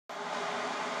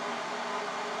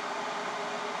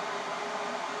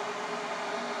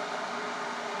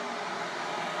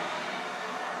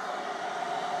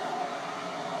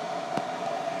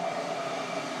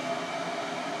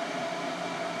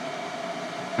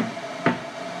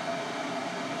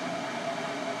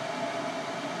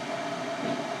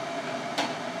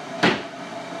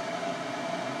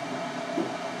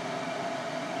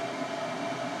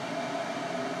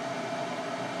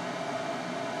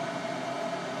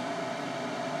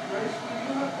Chris, will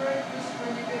you have breakfast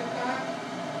when you get back?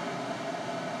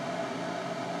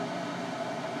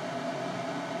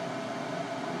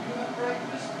 Will you have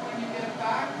breakfast when you get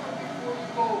back or before you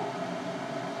go?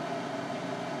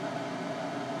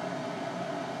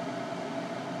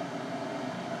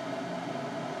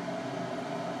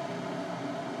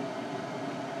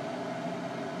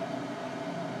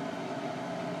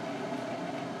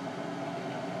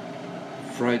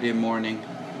 Friday morning,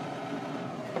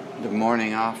 the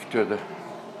morning after the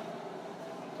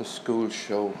school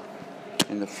show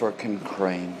in the Firkin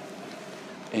Crane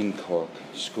in Cork,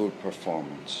 school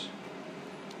performance.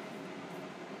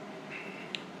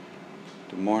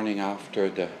 The morning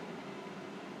after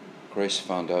Grace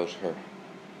found out her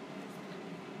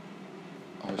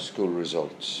school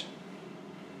results.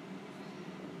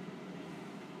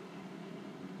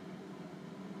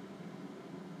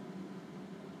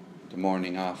 The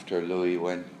morning after Louis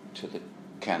went to the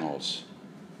kennels.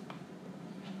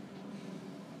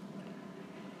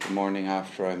 The morning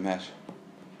after I met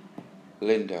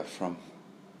Linda from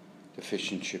the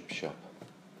fish and chip shop.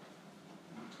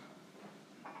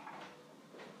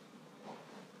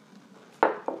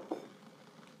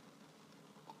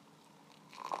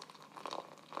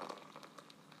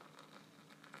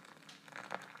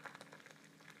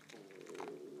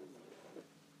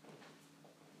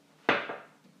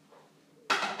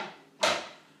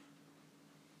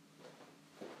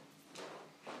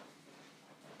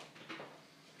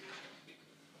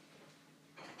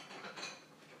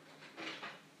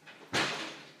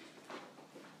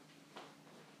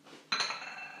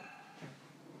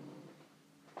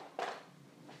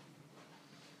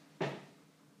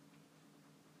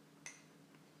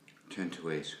 Ten to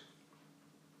 8.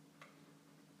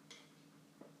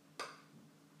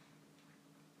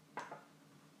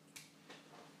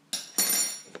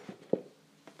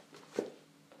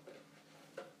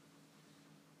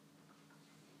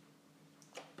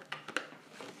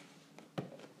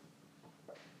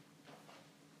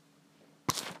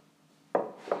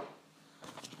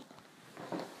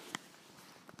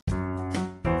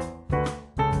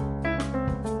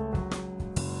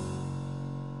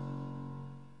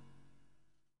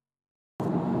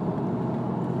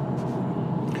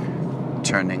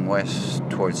 Turning west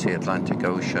towards the Atlantic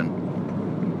Ocean,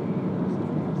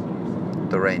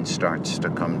 the rain starts to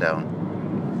come down.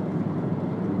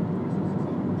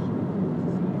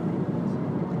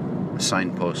 The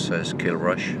signpost says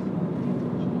Kilrush,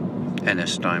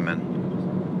 Ennistimon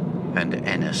and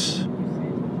Ennis.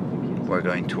 We're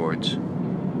going towards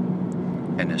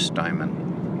Ennistimon,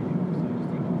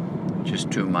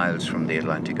 just 2 miles from the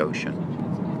Atlantic Ocean.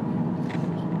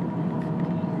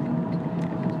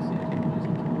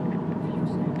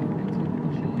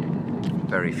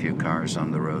 Very few cars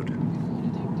on the road.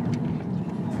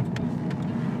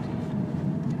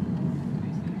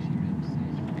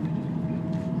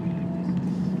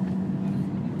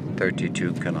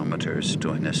 "32 kilometers to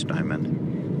Ennistimon.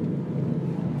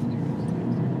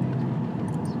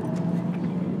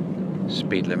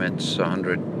 Speed limit's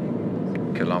 100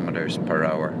 kilometers per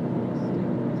hour.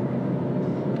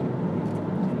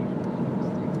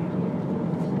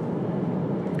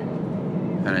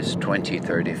 And it's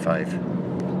 2035.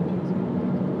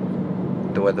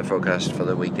 The weather forecast for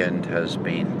the weekend has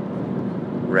been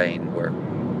rain. We're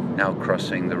now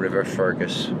crossing the River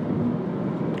Fergus,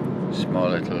 small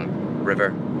little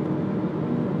river,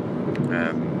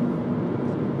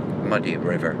 muddy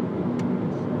river,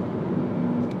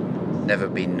 never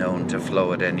been known to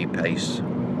flow at any pace.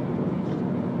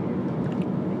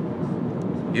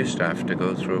 Used to have to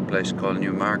go through a place called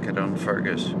Newmarket on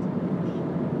Fergus.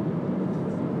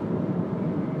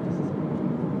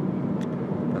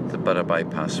 But a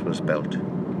bypass was built.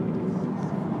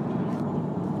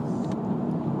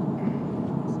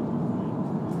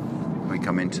 We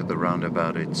come into the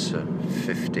roundabout, it's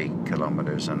 50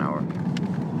 kilometers an hour.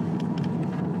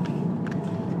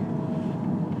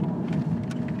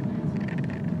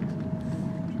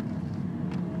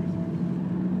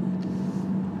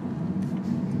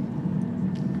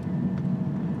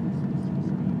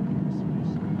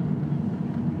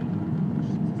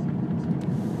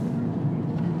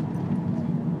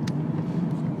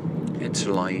 It's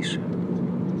light.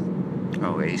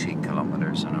 80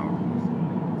 kilometers an hour.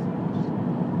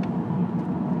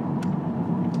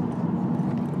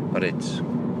 But it's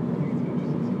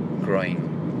growing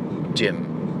dim.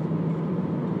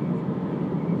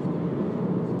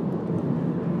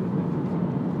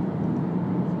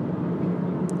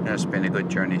 It's been a good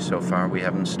journey so far. We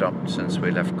haven't stopped since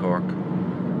we left Cork.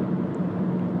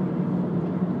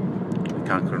 I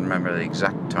can't remember the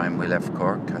exact time we left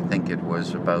Cork. I think it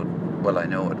was about well, I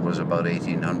know it was about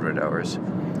 1800 hours,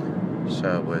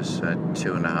 so it was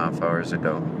 2.5 hours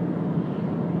ago.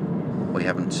 We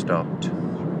haven't stopped.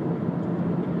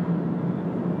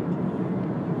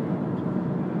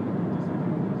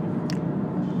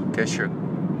 Guess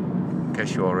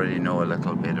you already know a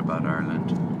little bit about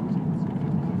Ireland.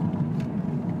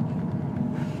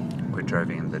 We're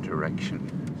driving in the direction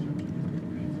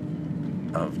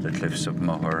of the Cliffs of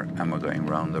Moher, and we're going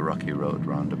round the Rocky Road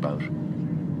roundabout.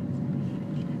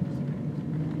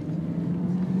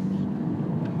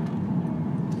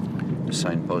 The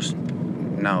signpost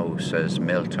now says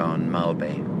Milltown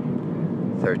Malbay,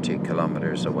 30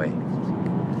 kilometers away.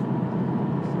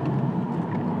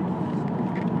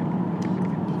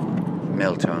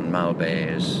 Milltown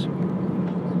Malbay is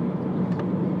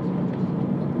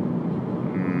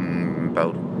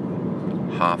about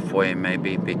halfway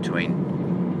maybe between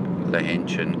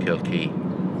Lahinch and Kilkee.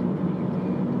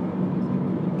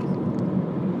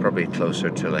 Probably closer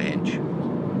to Lahinch.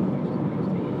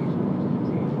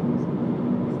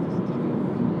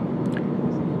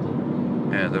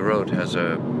 The road has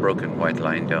a broken white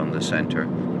line down the center,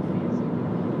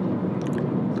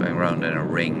 going round in a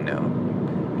ring now,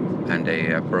 and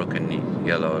a broken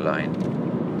yellow line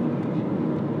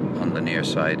on the near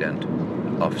side and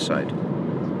off side.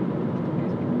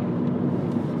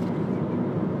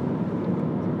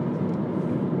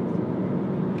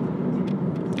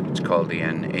 It's called the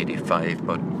N85,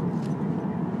 but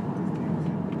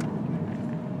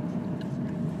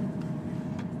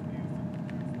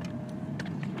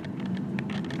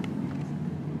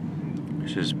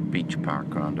this is Beach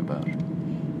Park roundabout.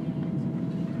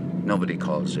 Nobody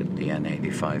calls it the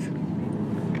N85.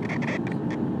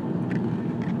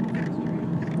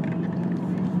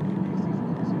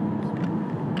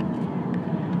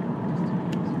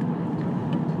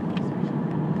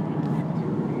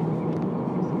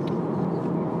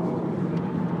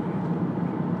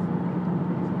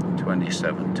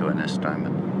 '27 to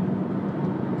Ennistimon.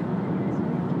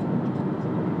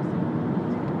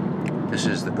 This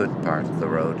is the good part of the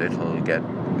road. It'll get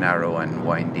narrow and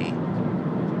windy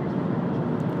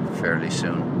fairly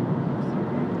soon.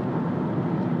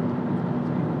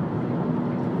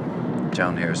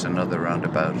 Down here's another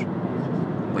roundabout.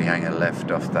 We hang a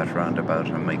left off that roundabout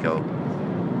and we go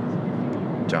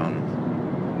down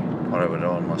what I would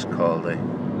almost call the...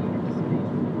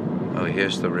 Oh,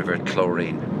 here's the River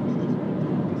Chlorine.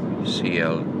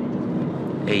 C-L-A-U-R-E-E-N,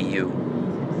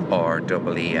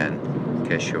 in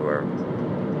case you were...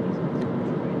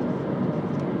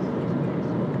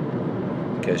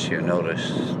 in case you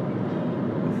noticed.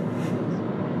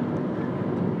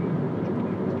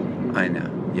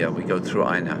 Inagh. Yeah, we go through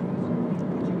Inagh.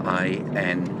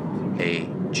 I-N-A-G-H.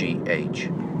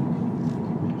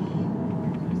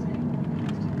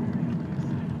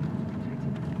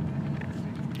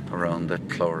 Around the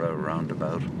Clora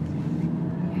roundabout.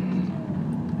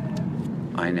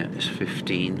 Inagh is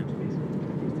 15,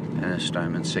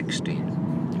 Ennistimon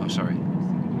 16. Oh, sorry.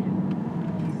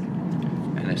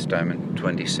 Ennistimon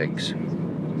 26.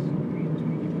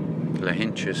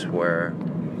 Lahinch is where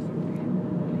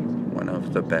one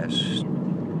of the best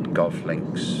golf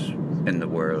links in the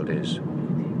world is,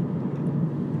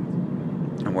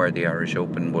 and where the Irish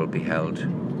Open will be held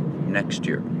next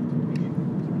year.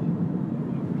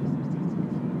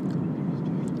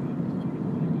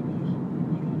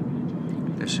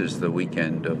 This is the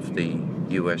weekend of the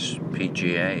US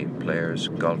PGA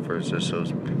Golfer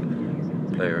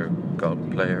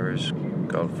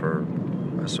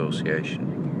Association.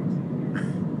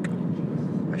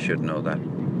 I should know that.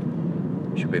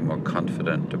 I should be more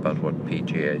confident about what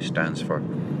PGA stands for.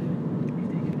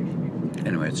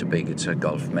 Anyway, it's a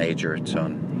golf major. It's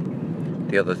on.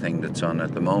 The other thing that's on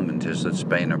at the moment is that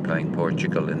Spain are playing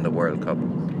Portugal in the World Cup.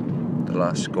 The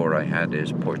last score I had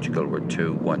is Portugal were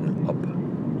 2-1 up,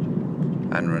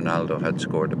 and Ronaldo had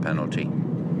scored a penalty,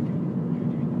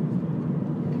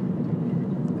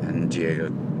 and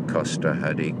Diego Costa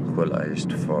had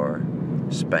equalised for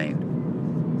Spain.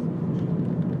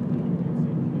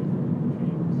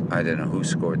 I don't know who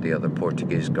scored the other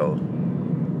Portuguese goal.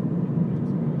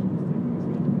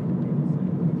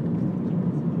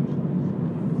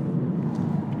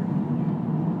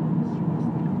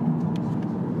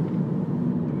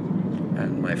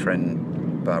 And my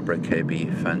friend Barbara Caby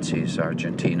fancies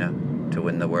Argentina to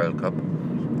win the World Cup,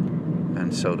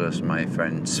 and so does my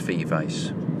friend Svi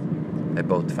Weiss. They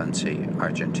both fancy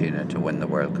Argentina to win the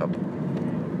World Cup.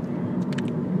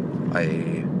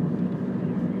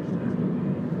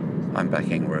 I'm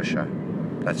backing Russia.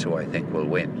 That's who I think will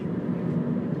win.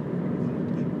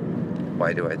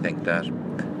 Why do I think that?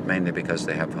 Mainly because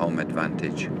they have home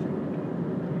advantage.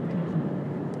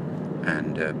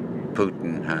 And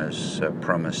Putin has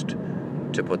promised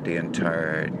to put the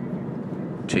entire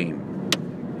team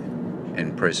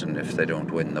in prison if they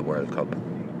don't win the World Cup.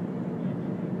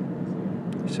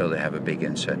 So they have a big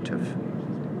incentive.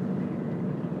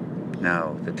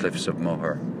 Now, the Cliffs of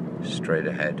Moher, straight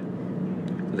ahead.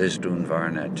 Lisdoon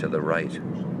Varna to the right.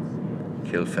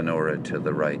 Kilfenora to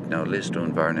the right. Now,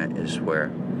 Lisdoon Varna is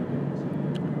where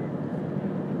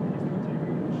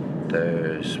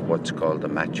there's what's called the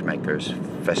Matchmakers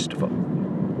Festival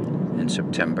in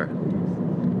September.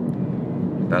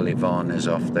 Ballyvaughan is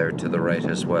off there to the right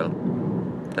as well.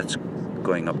 That's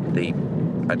going up the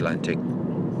Atlantic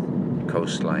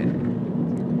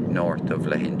coastline north of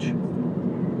Lahinch.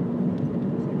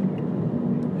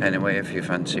 Anyway, if you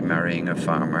fancy marrying a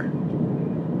farmer,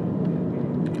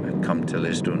 come to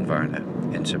Lisdoon Varna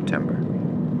in September.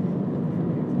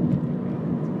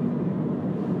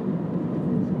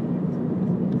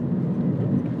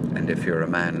 And if you're a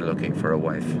man looking for a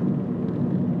wife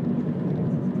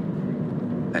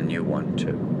and you want to,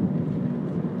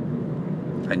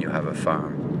 and you have a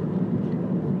farm,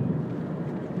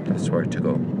 that's where to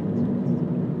go.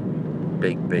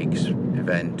 Big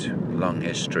event, long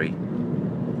history.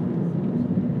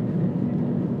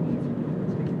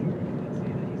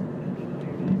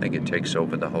 I think it takes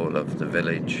over the whole of the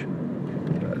village.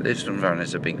 Lisdoon Varna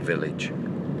is a big village.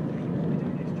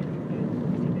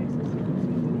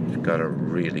 It's got a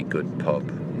really good pub.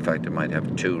 In fact, it might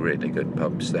have two really good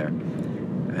pubs there.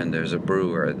 And there's a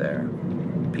brewer there,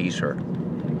 Peter,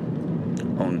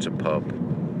 owns a pub.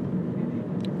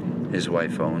 His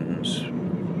wife owns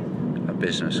a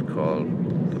business called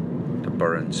the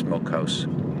Burren Smokehouse.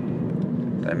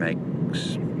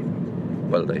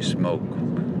 They smoke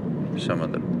some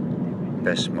of the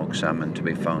best smoked salmon to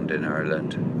be found in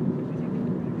Ireland.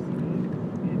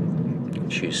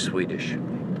 She's Swedish.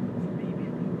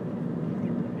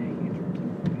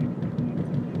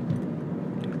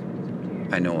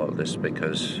 I know all this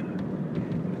because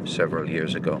several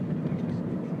years ago,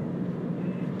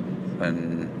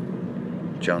 when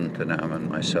Jonathan Am and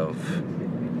myself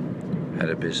had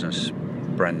a business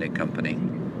branding company,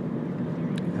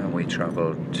 and we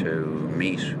travelled to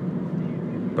meet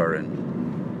Burren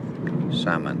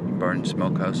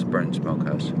Smokehouse.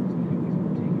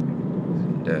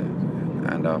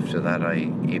 And after that,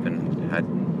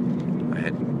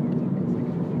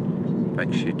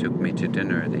 she took me to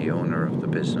dinner, the owner of the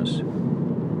business.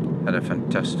 Had a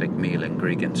fantastic meal in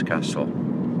Gregan's Castle.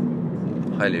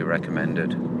 Highly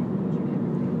recommended.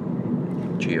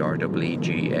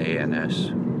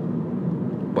 GREEGANS.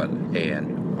 Well,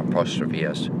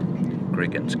 AN''S,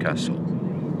 Gregan's Castle.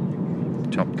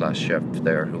 Top class chef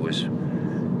there who was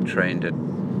trained at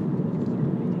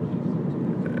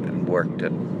and worked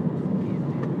at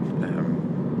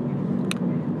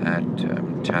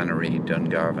Tannery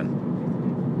Dungarvan,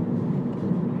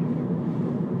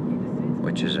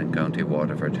 which is in County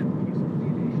Waterford.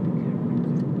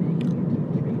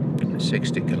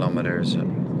 60 kilometers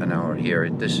an hour here.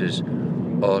 This is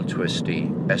all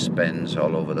twisty, S-bends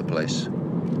all over the place.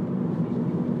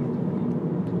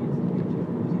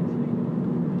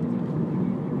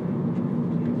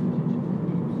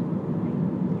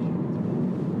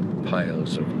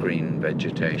 Piles of green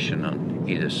vegetation on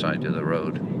either side of the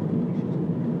road.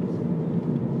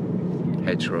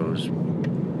 Hedgerows,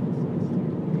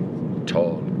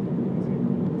 tall.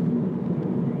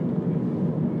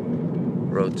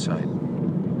 Roadside,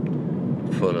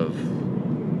 full of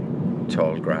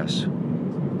tall grass.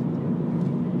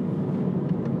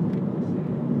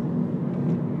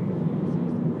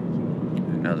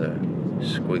 Another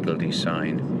squiggledy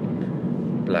sign,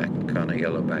 black on a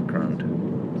yellow background.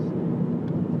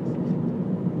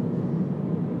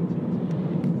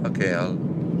 Okay, I'll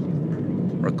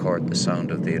record the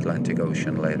sound of the Atlantic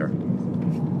Ocean later.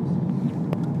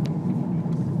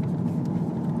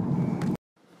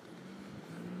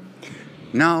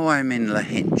 Now I'm in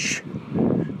Lahinch,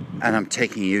 and I'm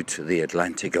taking you to the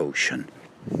Atlantic Ocean.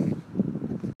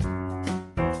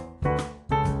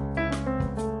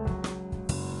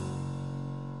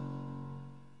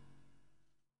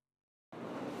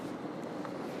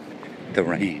 The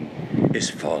rain is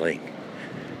falling,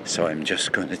 so I'm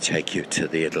just going to take you to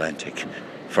the Atlantic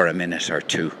for a minute or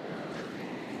two.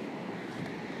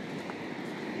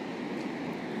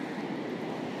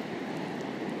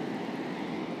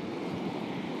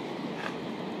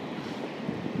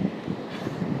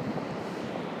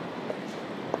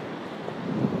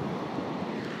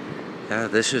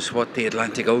 This is what the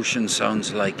Atlantic Ocean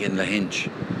sounds like in Lahinch.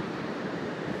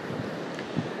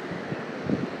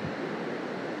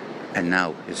 And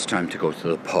now it's time to go to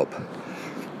the pub.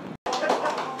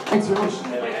 Thanks very much.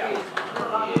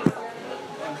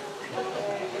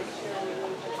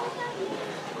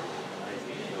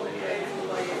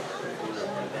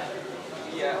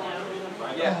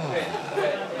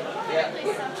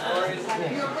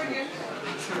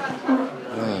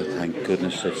 Oh, thank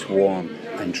goodness it's warm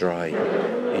and dry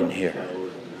in here.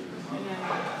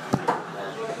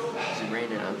 Is it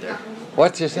raining out there?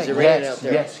 What did you say? Is it raining out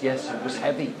there? Yes, it was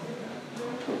heavy.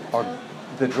 Or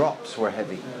the drops were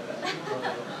heavy.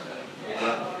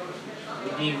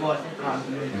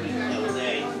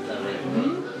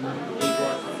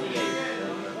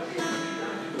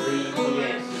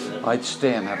 I'd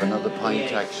stay and have another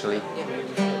pint actually.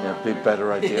 Yeah, a bit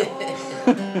better idea.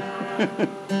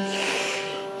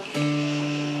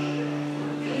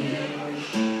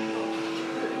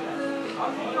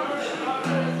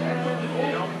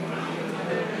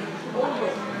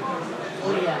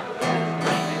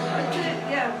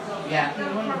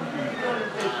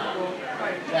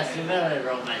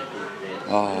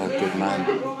 Oh, good man.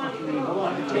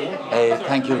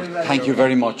 Thank you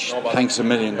very much. Thanks a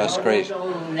million, that's great.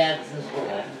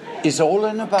 Is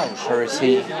Olin about, or is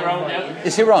he?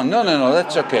 Is he wrong? No,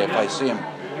 that's okay if I see him.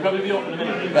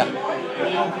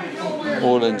 Yeah.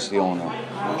 Olin's the owner.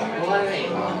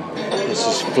 This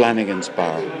is Flanagan's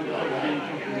Bar.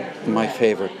 My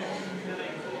favourite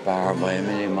bar by a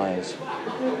million miles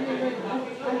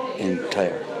in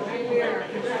Clare.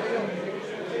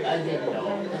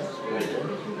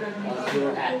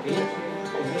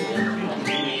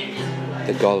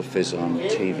 The golf is on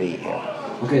TV here.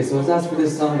 Okay, so I was asked for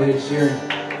this song by Ed Sheeran.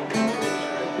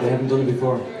 But I haven't done it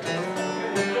before.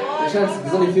 There's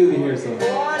only a few of you here, so.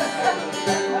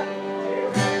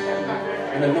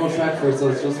 And I've no track for it, so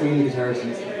it's just me and the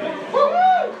guitarist.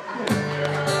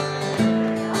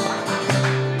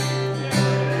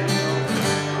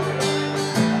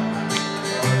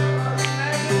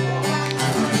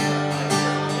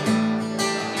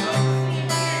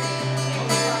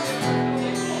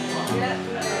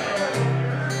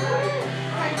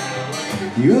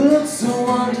 You look so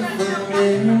wonderful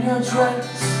in your dress.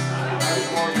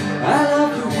 I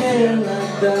love your hair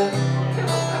like that.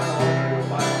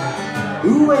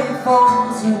 The way it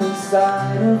falls from the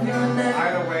side of your neck,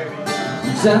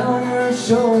 down your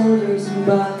shoulders and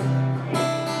back.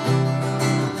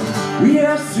 We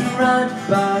are surrounded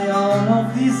by all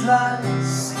of these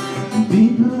lights.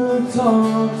 People who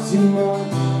talk too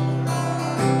much.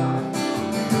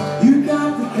 You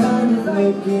got the kind of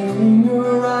look in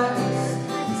your eyes.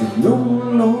 No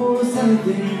one knows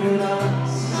anything but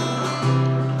us.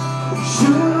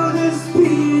 Should this be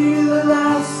the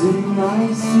last thing I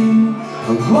see? I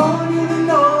want you to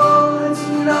know it's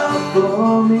enough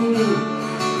for me.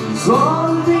 It's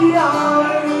all the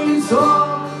hour, it's all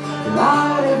that I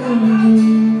ever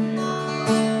need.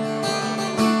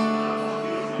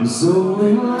 I'm so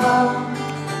in love.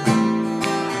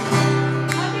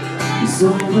 I'm so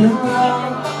in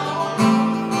love.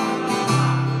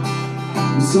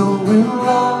 I'm so in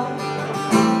love.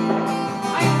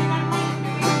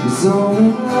 I'm so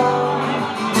in love.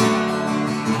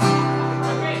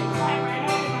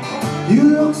 You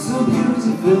look so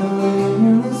beautiful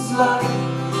in this light.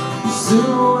 Your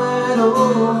silhouette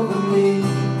all over me.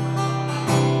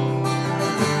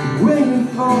 When you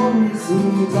fall and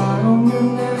sing down your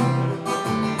neck,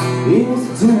 it's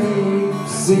a day to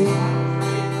sing.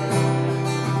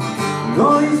 And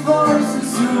all these voices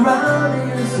surrounding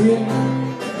us here.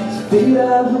 Fade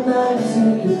out when I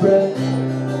take your breath.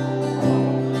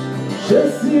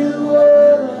 Just hear the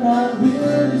word and I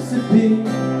will disappear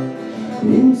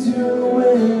into the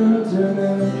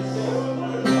wilderness.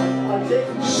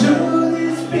 Should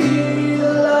this be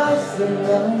the last thing I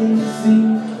see?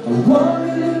 I want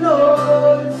you to know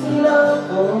it's enough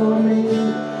for me.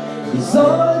 It's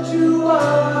all that you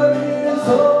are, it's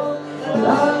all that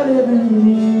I ever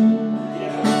need.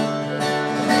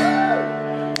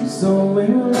 So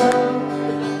in love,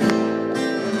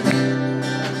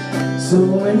 so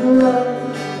in love,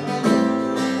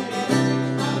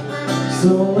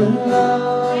 so in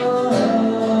love,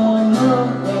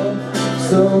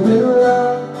 so in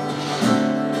love.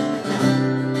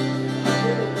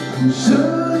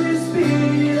 Should this be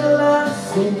the last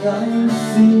thing I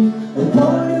see? I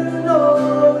want you to know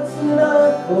it's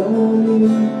not for me.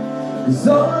 'Cause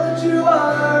all that you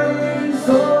are is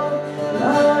all that I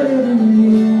ever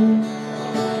need.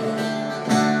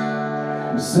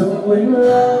 So in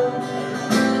love,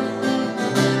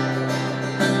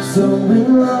 so in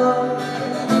love,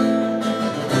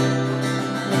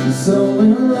 so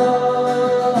in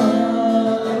love,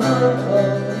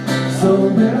 so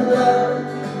in love.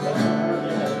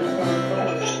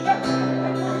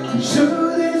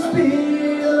 Should this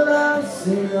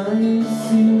I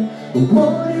see. I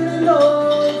want you to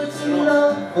know it's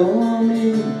enough for me.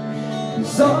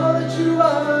 It's all that you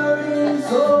are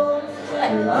is all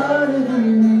that I ever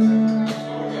need.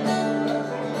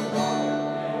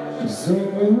 So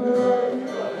in love,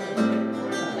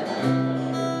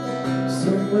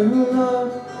 so in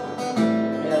love,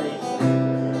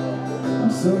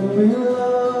 so in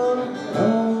love,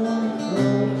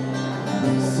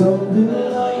 so in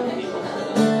love.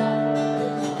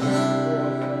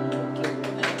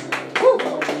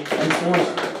 Thanks so much.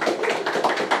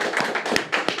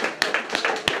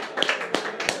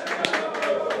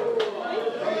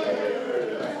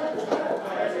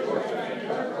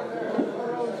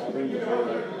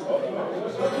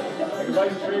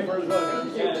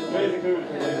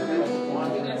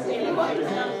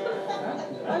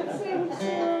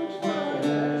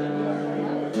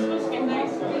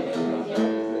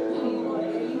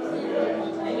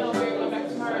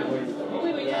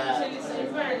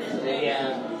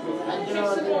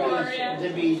 The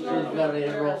beach is very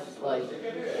rough, like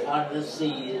on the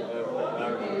sea or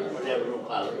whatever you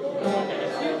call it.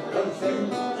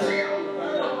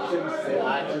 I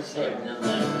just hate them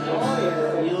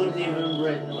there. You wouldn't even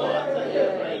bring water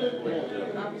here, right?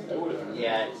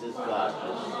 Yeah, it's just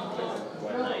gorgeous.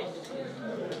 It's nice.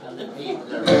 And the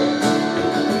people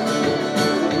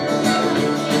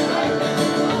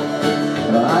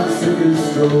I took a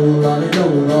stroll on an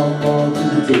old on to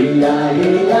the day.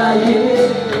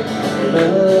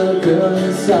 Little girl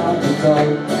inside the car,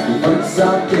 one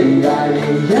someday I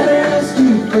had asked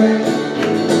you, friend,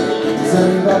 tell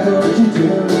me about what you do.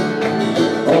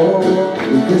 Oh,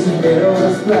 because your hair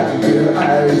was black, your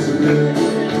eyes were blue.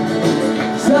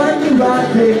 So I knew right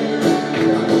there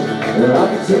that I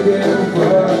could take it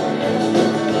for.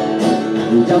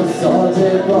 We just saw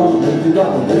it wrong and we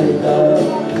got wake up.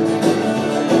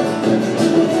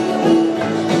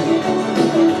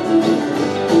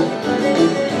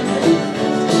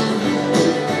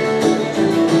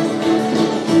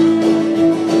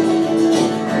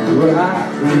 Well, I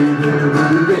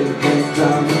really came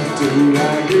down to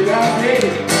I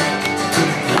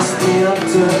stayed up to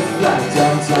fly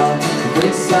downtown, the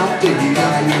place I did. I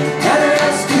had to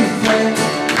ask you, friend,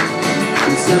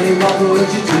 tell me what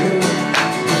would you do?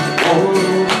 Oh,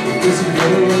 because your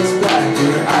hair was black,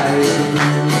 your eyes were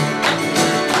blue.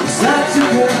 So I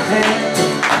took her hand,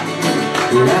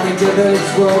 ran together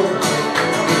its road,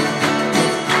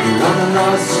 and I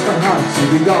lost my heart to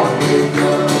be gone with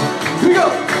you. Here we go!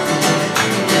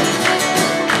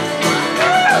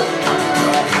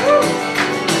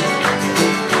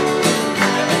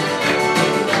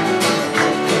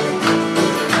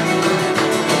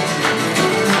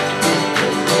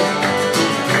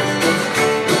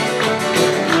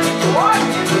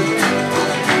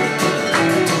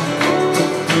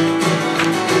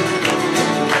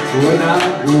 When I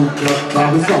woke up, I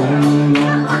was all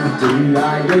alone.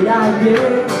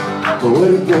 But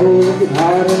with a broken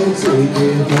heart and take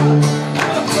it home.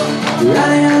 I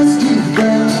asked you,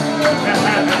 friend,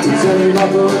 to tell me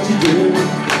about what you do.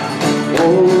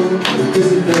 Oh, because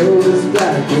your hair was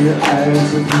black and your eyes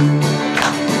were blue.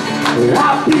 But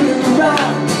I've been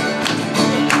around,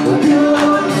 I've been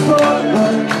looking for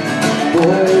her.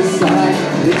 Boys like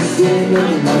this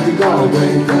singing like the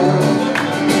Galway girl.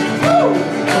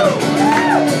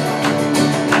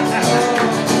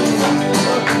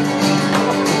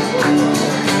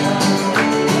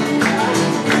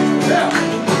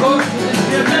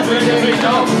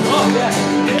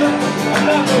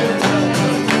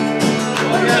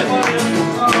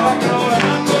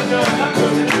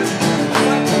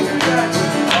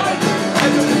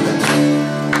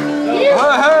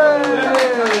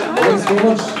 Thanks so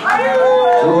much.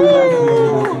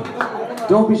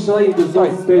 Don't be shy, there's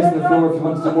lots of space on the floor if you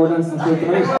want to do more dancing throughout the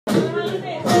night.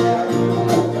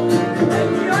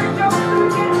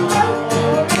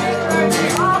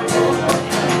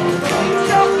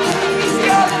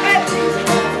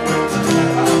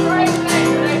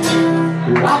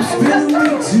 I'm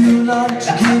spending too long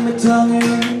to keep my tongue in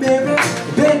the mirror,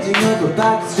 bending over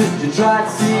backwards just to try to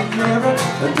see it clearer.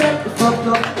 I bet the fuck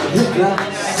up the glass,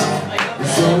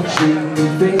 it's all shooting the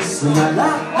face and I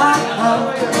lie.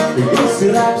 The guess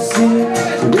that I've seen,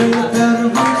 so really better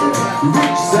reason. You reach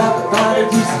yourself and find a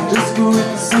decent disco in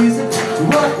the season. So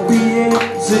what we able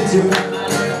to do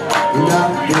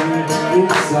without being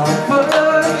it's our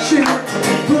virtue.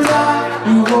 But I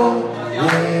won't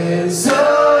hesitate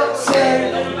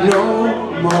no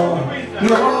more.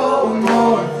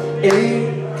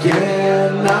 It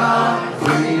cannot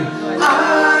breathe.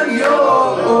 I'm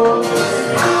yours.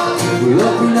 Well,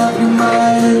 open up your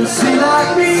mind and see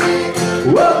like me.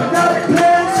 Open up your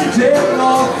plans and set it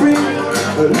all free.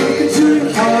 Look into your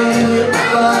heart and you'll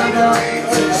find out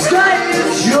the sky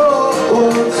is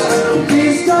yours.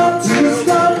 Please stop, please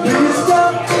stop, please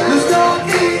stop. There's no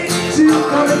need to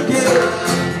come again,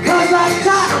 'cause our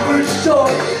time was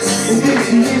short. And this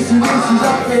is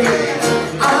our fate.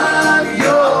 I'm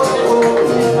yours.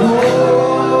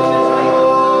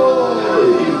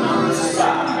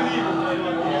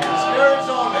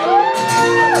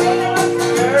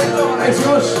 Thanks so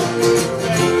much.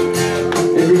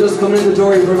 If you're just coming in the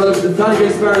door, you're welcome to the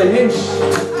Flanagate Sparley Hinch.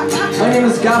 My name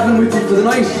is Gavin, with you for the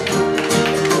night.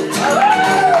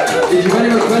 If you have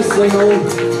any requests, I know,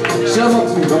 shout them up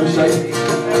to me, don't be shy.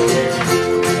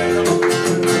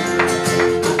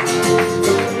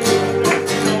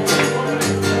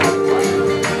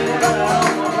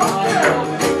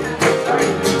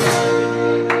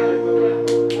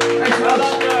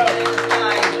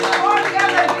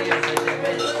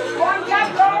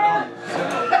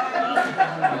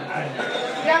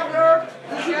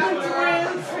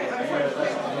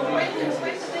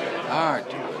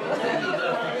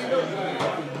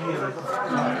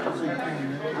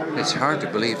 It's hard to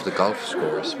believe the golf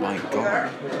scores, my God.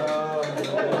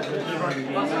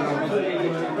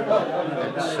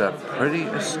 It's pretty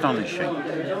astonishing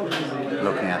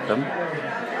looking at them.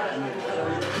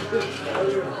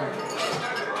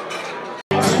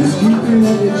 Just keep it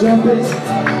on your jumping.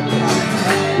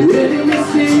 Really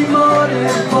missing more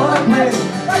than fortnightly.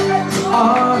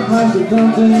 Our hearts are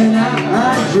thumping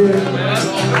at you.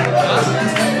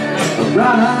 A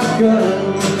brown-eyed girl.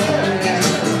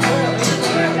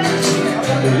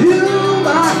 You,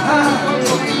 my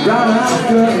brown-eyed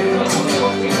girl.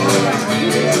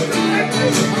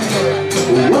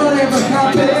 Whatever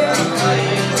happened,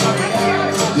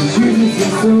 the union is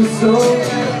so.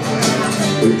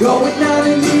 We're going down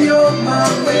in New York, my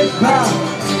way pal.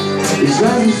 It's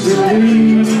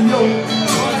rising slowly.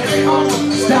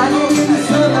 Standing in the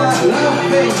sunlight,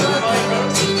 laughing,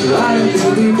 lying to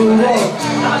the wall.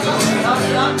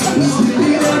 We're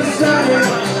sleeping outside it,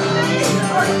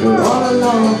 but all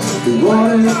along we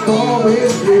wanted to fall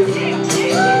with you.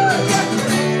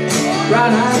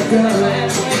 Brown-eyed girl,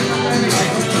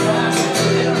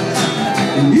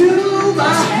 you,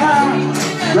 my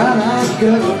brown-eyed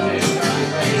girl.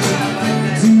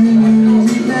 Do you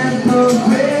remember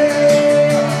when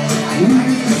we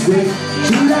used to say,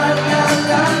 la la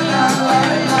la la la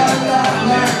la la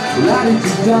la, la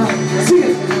di da, sing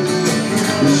it.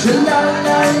 La la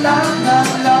la la la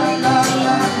la la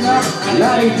la,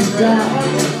 la di da,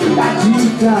 la di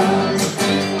da.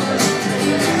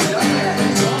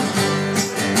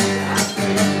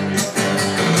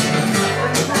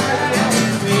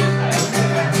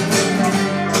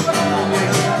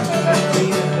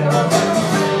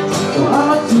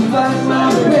 Find my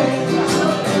way.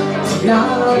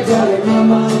 Now I got it on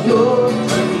my door.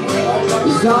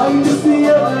 We saw you just the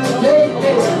other day.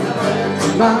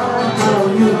 My, how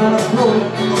you have grown.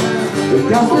 The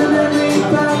gospel memory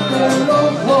back there low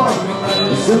floor.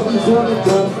 The something's on the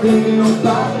top thinking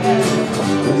about it.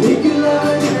 And making love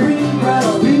in the green grass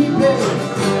people.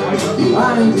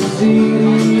 Behind the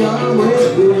scene, on the way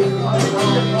there.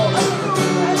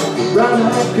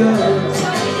 Brown-eyed girl.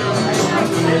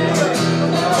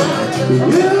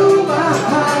 You, my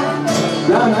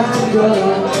brown-eyed girl.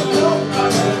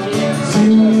 Do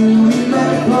you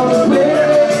remember when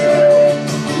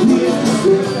we used to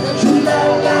say, la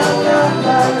la la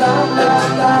la la la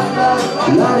la la,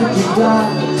 la di da.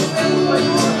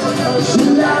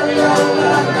 La la la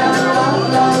la la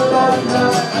la la la,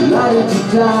 la di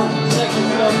da.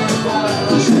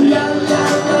 La la la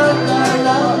la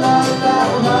la la la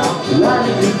la, la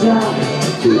di da.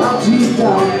 La di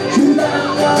da.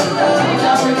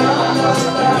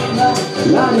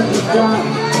 La di da,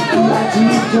 la di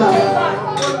da.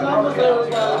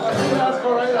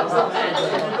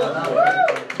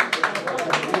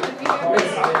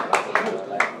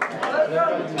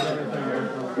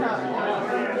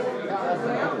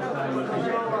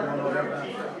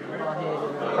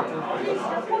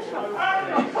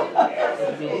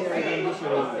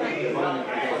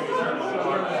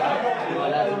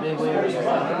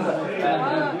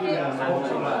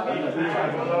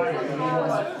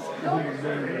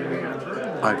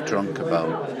 I've drunk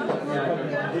about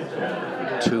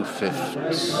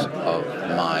 2/5 of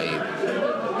my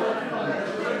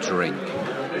drink,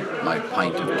 my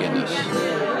pint of Guinness.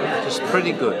 Just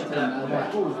pretty good.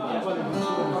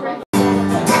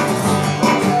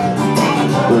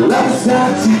 Life's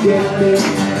out to get me.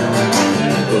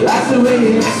 That's the way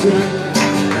it's been.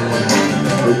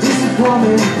 The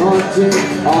disappointment haunted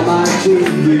all my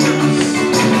dreams.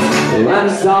 When I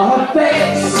saw her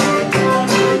face,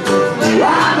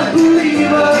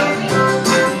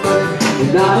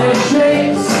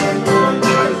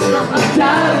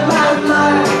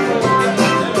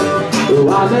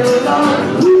 I'm in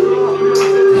love.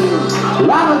 Ooh,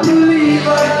 I'm a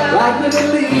believer, like a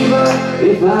believer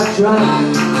if I try.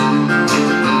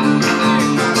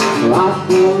 I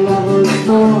feel lovers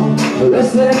more,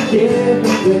 less than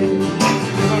everything.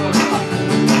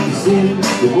 Seems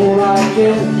the more I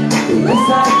get, the less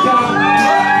I got.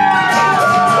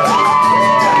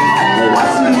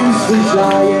 What's the use in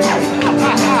trying?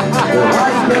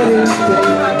 I'm getting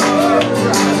paid.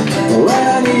 When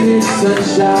I needed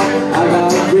sunshine, I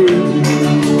got rain.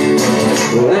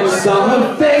 When summer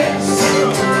fades,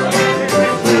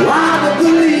 I'm a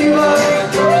believer.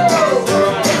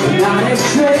 Not a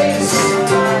trace,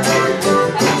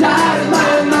 died in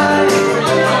my mind.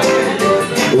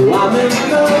 I'm in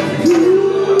love.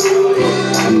 Ooh,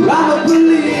 I'm a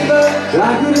believer. I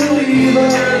couldn't leave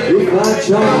her if I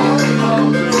tried.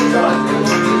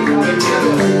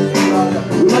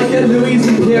 We might get Louise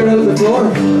and Pierre out of the floor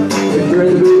if you're in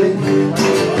the building.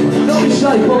 Don't be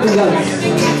shy, polka dots.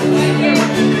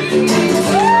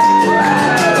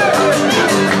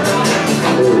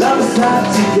 Love's hard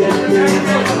to get me.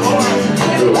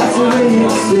 That's the way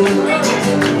it seems.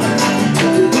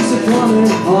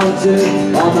 Disappointed, haunted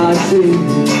all my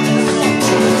dreams.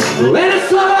 When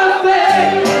it's all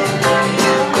fake,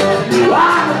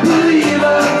 I'm a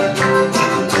believer.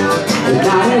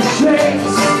 Not a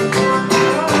trace,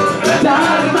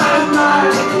 down in my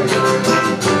mind.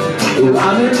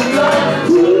 I'm in love.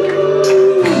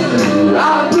 Ooh,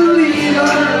 I'm a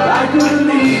believer. I could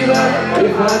leave her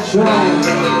if I tried.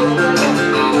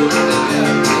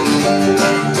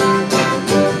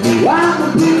 I'm a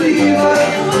believer.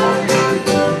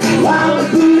 I'm a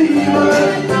believer.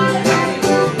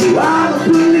 I'm a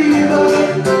believer.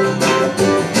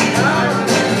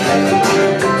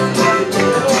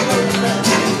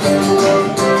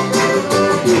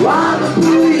 I'm a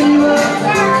believer.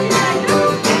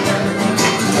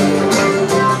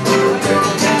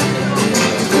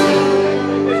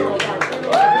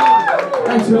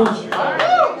 Thanks, George.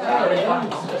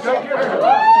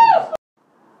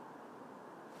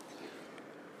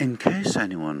 In case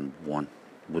anyone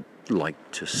would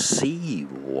like to see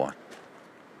what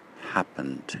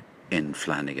happened in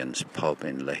Flanagan's pub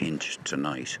in Lahinch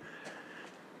tonight,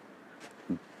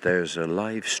 there's a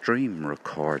live stream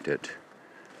recorded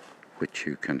which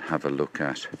you can have a look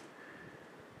at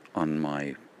on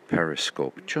my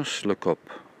Periscope. Just look up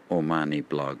Omani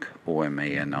Blog,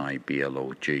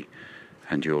 OMANIBLOG,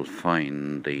 and you'll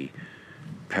find the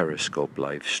Periscope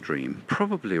live stream.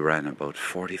 Probably ran about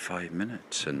 45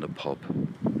 minutes in the pub.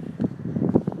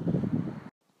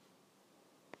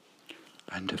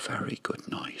 And a very good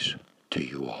night to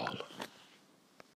you all.